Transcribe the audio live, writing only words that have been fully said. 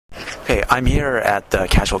I'm here at the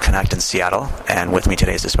Casual Connect in Seattle, and with me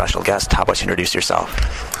today is a special guest. How about you introduce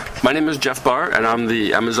yourself? My name is Jeff Barr, and I'm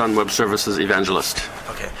the Amazon Web Services evangelist.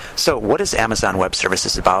 Okay. So what is Amazon Web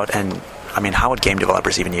Services about, and how would game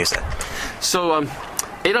developers even use it? So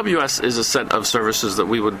AWS is a set of services that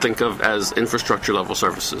we would think of as infrastructure-level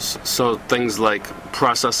services. So things like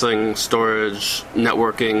processing, storage,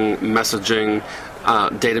 networking, messaging,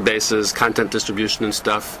 databases, content distribution and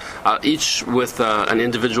stuff, each with an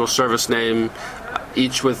individual service name,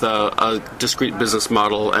 each with a discrete business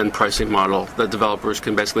model and pricing model that developers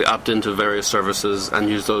can basically opt into various services and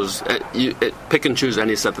use those, pick and choose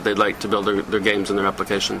any set that they'd like to build their games and their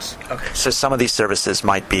applications. Okay. So some of these services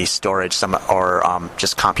might be storage, or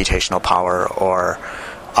just computational power, or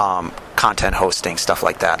content hosting, stuff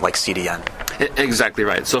like that, like CDN. Exactly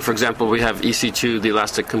right. So, for example, we have EC2, the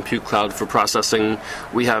Elastic Compute Cloud for processing.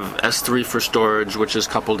 We have S3 for storage, which is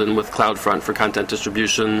coupled in with CloudFront for content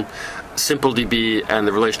distribution. SimpleDB and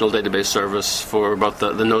the relational database service for both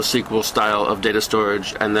the NoSQL style of data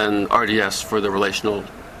storage, and then RDS for the relational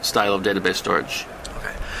style of database storage.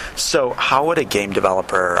 Okay. So how would a game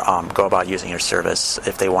developer go about using your service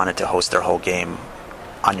if they wanted to host their whole game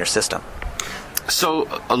on your system? So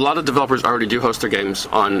a lot of developers already do host their games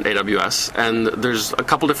on AWS, and there's a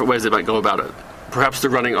couple different ways they might go about it. Perhaps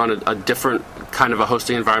they're running on a different kind of a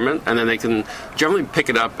hosting environment, and then they can generally pick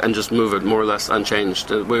it up and just move it more or less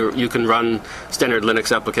unchanged. Where you can run standard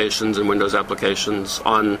Linux applications and Windows applications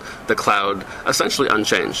on the cloud essentially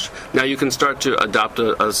unchanged. Now you can start to adopt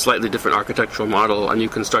a slightly different architectural model, and you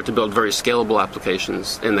can start to build very scalable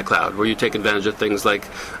applications in the cloud, where you take advantage of things like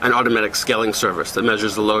an automatic scaling service that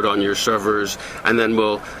measures the load on your servers, and then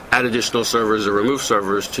will add additional servers or remove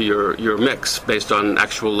servers to your mix based on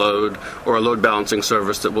actual load, or a load balancing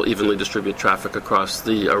service that will evenly distribute traffic across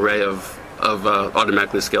the array of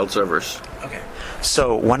automatically scaled servers. Okay.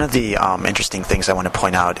 So one of the interesting things I want to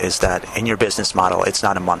point out is that in your business model, it's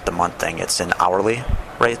not a month-to-month thing; it's an hourly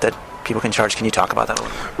rate that people can charge. Can you talk about that a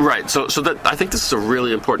little bit? Right. So that I think this is a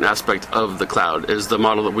really important aspect of the cloud, is the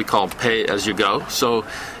model that we call pay-as-you-go. So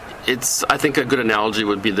it's, I think a good analogy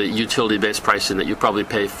would be the utility-based pricing that you probably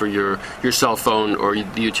pay for your cell phone or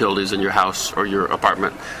the utilities in your house or your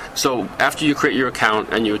apartment. So after you create your account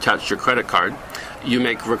and you attach your credit card, you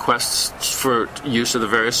make requests for use of the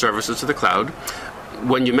various services to the cloud.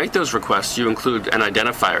 When you make those requests, you include an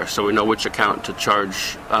identifier, so we know which account to charge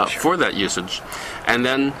for that usage. And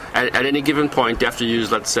then at any given point, after you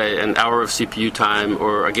use, let's say, an hour of CPU time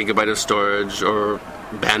or a gigabyte of storage or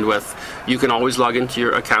bandwidth, you can always log into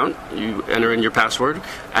your account, you enter in your password,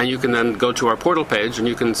 and you can then go to our portal page and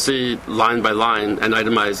you can see line by line an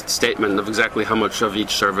itemized statement of exactly how much of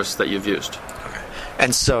each service that you've used. Okay.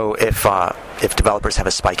 And so if developers have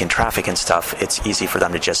a spike in traffic and stuff, it's easy for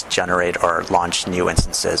them to just generate or launch new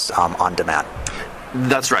instances on demand.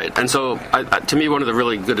 That's right. And so to me, one of the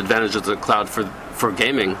really good advantages of the cloud for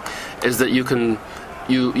gaming is that you can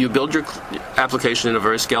you build your application in a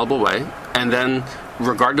very scalable way, and then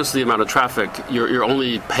regardless of the amount of traffic, you're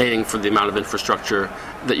only paying for the amount of infrastructure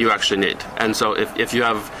that you actually need. And so if you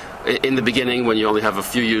have, in the beginning, when you only have a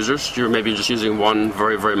few users, you're maybe just using one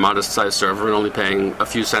very, very modest-sized server and only paying a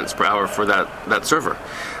few cents per hour for that server.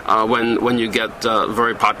 When you get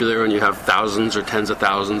very popular and you have thousands or tens of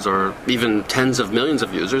thousands or even tens of millions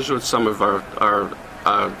of users, which some of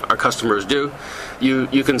our customers do,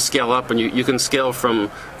 you can scale up, and you can scale from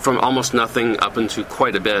almost nothing up into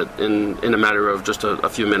quite a bit in a matter of just a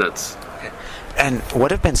few minutes. Okay. And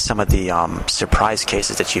what have been some of the surprise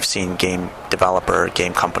cases that you've seen game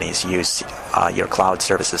companies use your cloud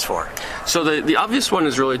services for? So the obvious one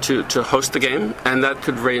is really to host the game, and that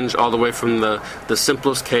could range all the way from the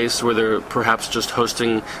simplest case where they're perhaps just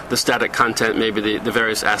hosting the static content, maybe the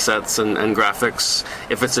various assets and graphics.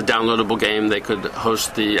 If it's a downloadable game, they could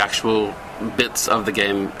host the actual bits of the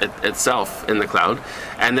game itself in the cloud.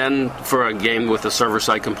 And then for a game with a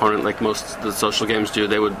server-side component, like most of the social games do,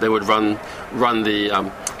 they would run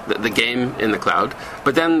the game in the cloud.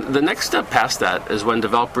 But then the next step past that is when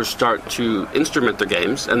developers start to instrument their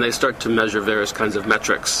games and they start to measure various kinds of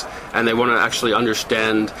metrics, and they want to actually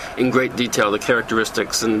understand in great detail the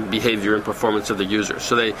characteristics and behavior and performance of the user.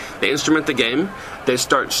 So they instrument the game, they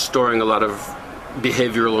start storing a lot of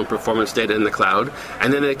behavioral and performance data in the cloud,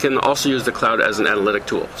 and then they can also use the cloud as an analytic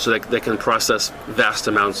tool, so they can process vast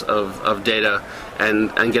amounts of data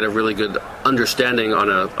and get a really good understanding on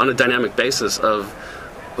a dynamic basis of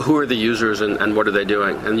who are the users and what are they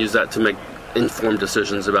doing, and use that to make informed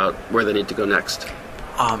decisions about where they need to go next.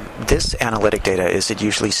 This analytic data, is it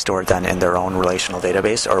usually stored then in their own relational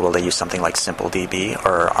database, or will they use something like SimpleDB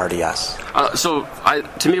or RDS?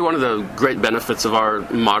 To me, one of the great benefits of our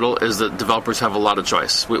model is that developers have a lot of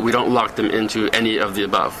choice. We don't lock them into any of the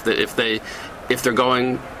above. If they're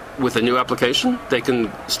going with a new application, they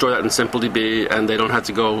can store that in SimpleDB, and they don't have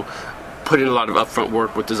to go put in a lot of upfront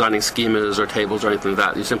work with designing schemas or tables or anything like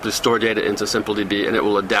that. You simply store data into SimpleDB, and it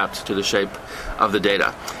will adapt to the shape of the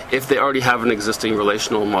data. If they already have an existing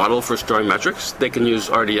relational model for storing metrics, they can use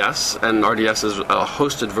RDS, and RDS is a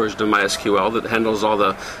hosted version of MySQL that handles all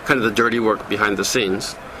the kind of the dirty work behind the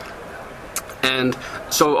scenes. And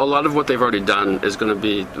so a lot of what they've already done is going to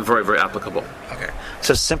be very, very applicable. Okay.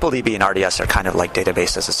 So SimpleDB and RDS are kind of like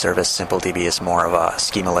database as a service. SimpleDB is more of a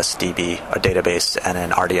schemaless DB, a database, and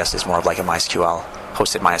then RDS is more of like a MySQL,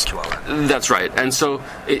 hosted MySQL. That's right. And so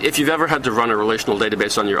if you've ever had to run a relational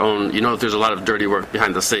database on your own, you know that there's a lot of dirty work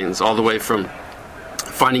behind the scenes, all the way from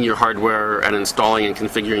finding your hardware and installing and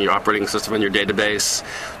configuring your operating system in your database,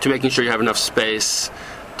 to making sure you have enough space,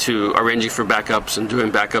 to arranging for backups and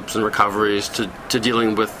doing backups and recoveries, to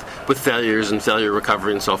dealing with failures and failure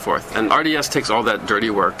recovery and so forth. And RDS takes all that dirty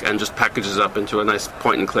work and just packages up into a nice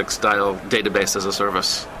point-and-click style database as a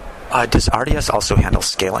service. Does RDS also handle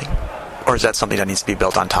scaling? Or is that something that needs to be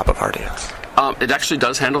built on top of RDS? It actually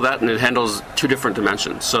does handle that, and it handles two different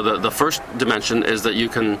dimensions. So the first dimension is that you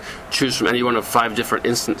can choose from any one of 5 different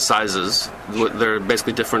instance sizes. They're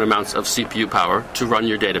basically different amounts of CPU power to run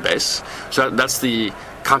your database. So that's the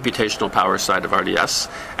computational power side of RDS,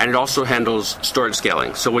 and it also handles storage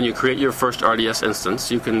scaling. So when you create your first RDS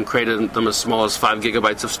instance, you can create them as small as 5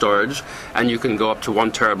 gigabytes of storage, and you can go up to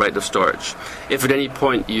 1 terabyte of storage. If at any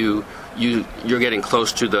point you're getting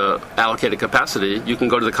close to the allocated capacity, you can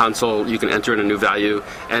go to the console, you can enter in a new value,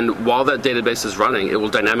 and while that database is running, it will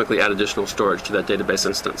dynamically add additional storage to that database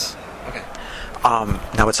instance. Okay.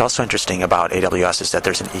 Now, what's also interesting about AWS is that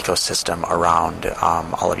there's an ecosystem around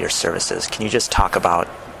all of your services. Can you just talk about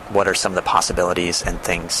what are some of the possibilities and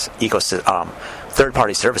things,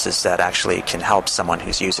 third-party services that actually can help someone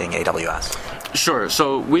who's using AWS? Sure.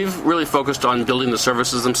 So we've really focused on building the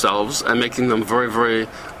services themselves and making them very, very,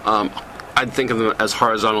 I'd think of them as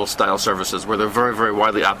horizontal style services, where they're very, very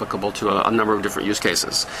widely applicable to a number of different use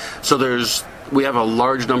cases. So we have a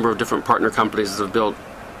large number of different partner companies that have built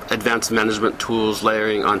advanced management tools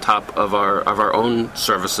layering on top of our own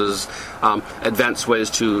services, advanced ways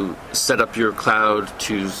to set up your cloud,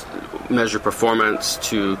 to measure performance,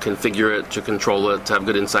 to configure it, to control it, to have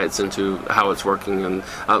good insights into how it's working. And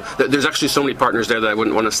there's actually so many partners there that I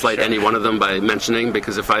wouldn't want to slight any one of them by mentioning,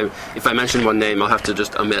 because if I mention one name, I'll have to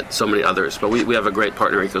just omit so many others. But we have a great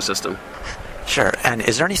partner ecosystem. Sure. And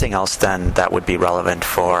is there anything else then that would be relevant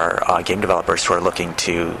for game developers who are looking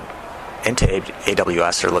into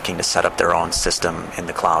AWS or looking to set up their own system in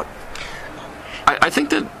the cloud? I think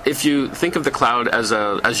that if you think of the cloud as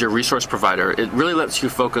your resource provider, it really lets you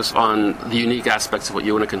focus on the unique aspects of what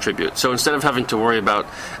you want to contribute. So instead of having to worry about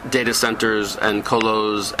data centers and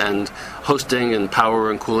colos and hosting and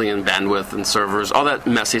power and cooling and bandwidth and servers, all that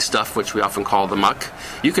messy stuff which we often call the muck,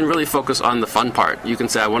 you can really focus on the fun part. You can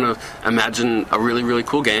say, I want to imagine a really, really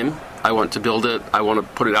cool game. I want to build it, I want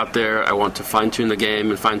to put it out there, I want to fine-tune the game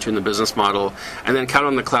and fine-tune the business model, and then count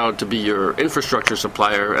on the cloud to be your infrastructure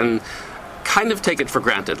supplier and kind of take it for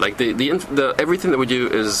granted. Like the everything that we do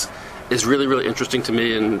is really, really interesting to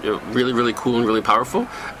me and really, really cool and really powerful,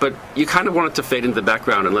 but you kind of want it to fade into the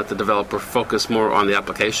background and let the developer focus more on the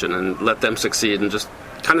application and let them succeed and just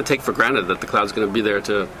kind of take for granted that the cloud's going to be there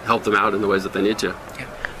to help them out in the ways that they need to.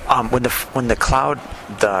 When the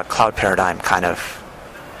cloud paradigm kind of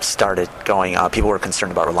started going, people were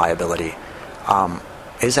concerned about reliability.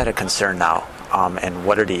 Is that a concern now? And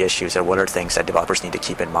what are the issues or what are things that developers need to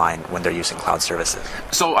keep in mind when they're using cloud services?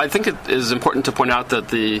 So I think it is important to point out that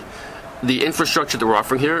the infrastructure that we're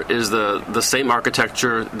offering here is the same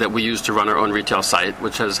architecture that we use to run our own retail site,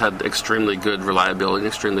 which has had extremely good reliability,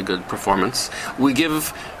 extremely good performance. We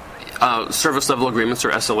give service level agreements, or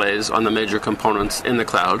SLAs, on the major components in the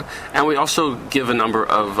cloud, and we also give a number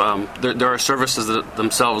of there are services that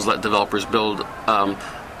themselves let developers build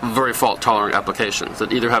very fault-tolerant applications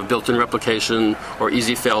that either have built-in replication or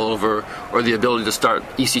easy failover or the ability to start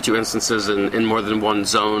EC2 instances in more than one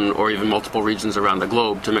zone or even multiple regions around the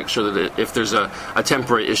globe to make sure that if there's a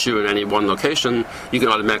temporary issue in any one location, you can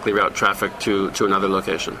automatically route traffic to another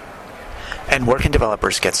location. And where can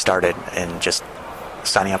developers get started in just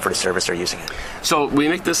signing up for the service or using it? So we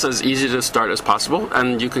make this as easy to start as possible,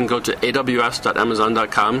 and you can go to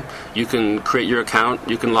aws.amazon.com. You can create your account,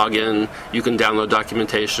 you can log in, you can download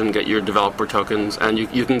documentation, get your developer tokens, and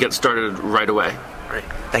you can get started right away. Great.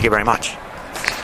 Thank you very much.